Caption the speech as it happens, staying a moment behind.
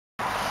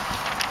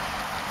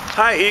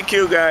Hi,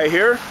 EQ Guy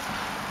here.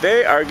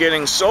 They are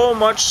getting so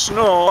much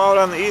snow out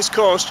on the East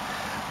Coast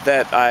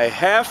that I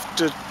have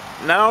to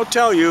now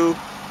tell you,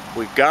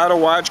 we gotta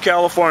watch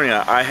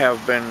California. I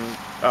have been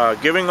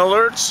giving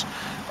alerts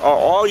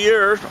all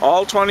year.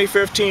 All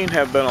 2015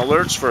 have been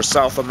alerts for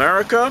South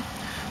America,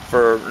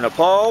 for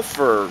Nepal,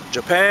 for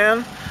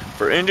Japan,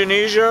 for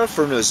Indonesia,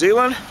 for New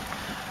Zealand.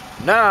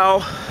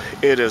 Now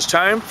it is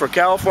time for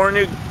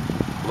California,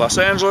 Los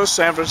Angeles,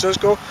 San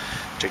Francisco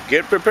to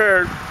get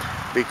prepared,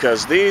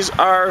 because these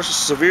are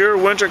severe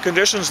winter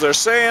conditions. They're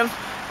saying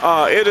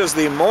it is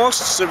the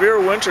most severe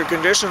winter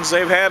conditions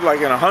they've had like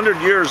in 100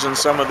 years in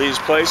some of these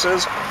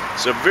places.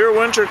 Severe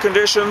winter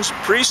conditions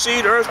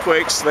precede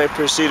earthquakes. They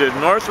preceded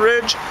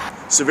Northridge.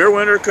 Severe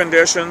winter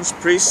conditions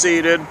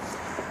preceded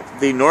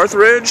the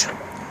Northridge,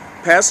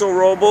 Paso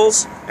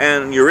Robles,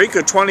 and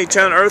Eureka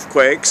 2010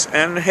 earthquakes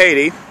and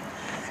Haiti.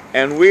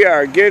 And we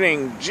are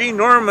getting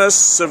ginormous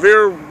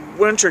severe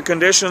winter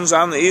conditions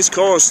on the East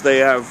Coast. They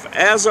have,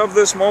 as of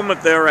this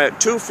moment, they're at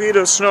 2 feet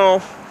of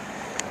snow,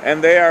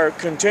 and they are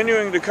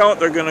continuing to count.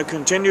 They're going to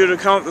continue to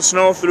count the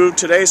snow through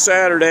today,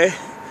 Saturday,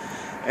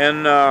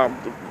 and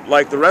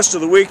like the rest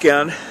of the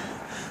weekend.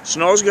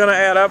 Snow's going to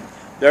add up.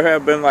 There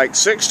have been like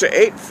 6 to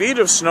 8 feet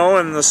of snow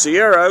in the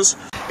Sierras.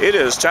 It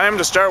is time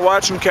to start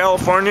watching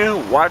California,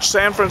 watch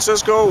San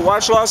Francisco,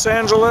 watch Los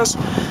Angeles.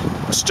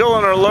 Still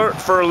an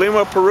alert for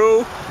Lima,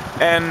 Peru,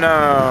 and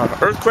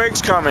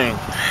earthquakes coming.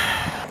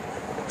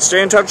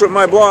 Stay in touch with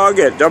my blog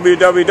at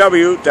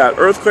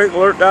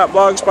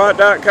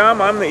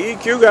www.earthquakealert.blogspot.com. I'm the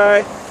EQ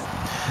Guy.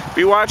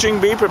 Be watching,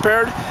 be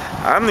prepared.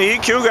 I'm the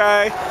EQ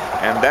Guy,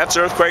 and that's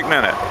Earthquake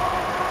Minute.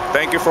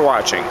 Thank you for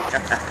watching.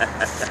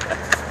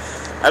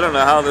 I don't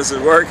know how this is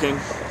working,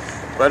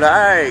 but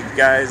hi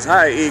guys,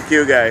 hi,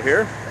 EQ Guy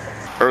here.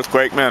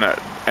 Earthquake Minute,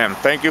 and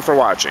thank you for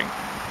watching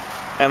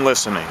and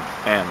listening,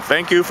 and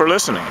thank you for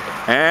listening,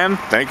 and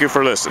thank you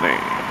for listening.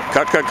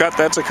 Cut, cut, cut,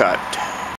 that's a cut.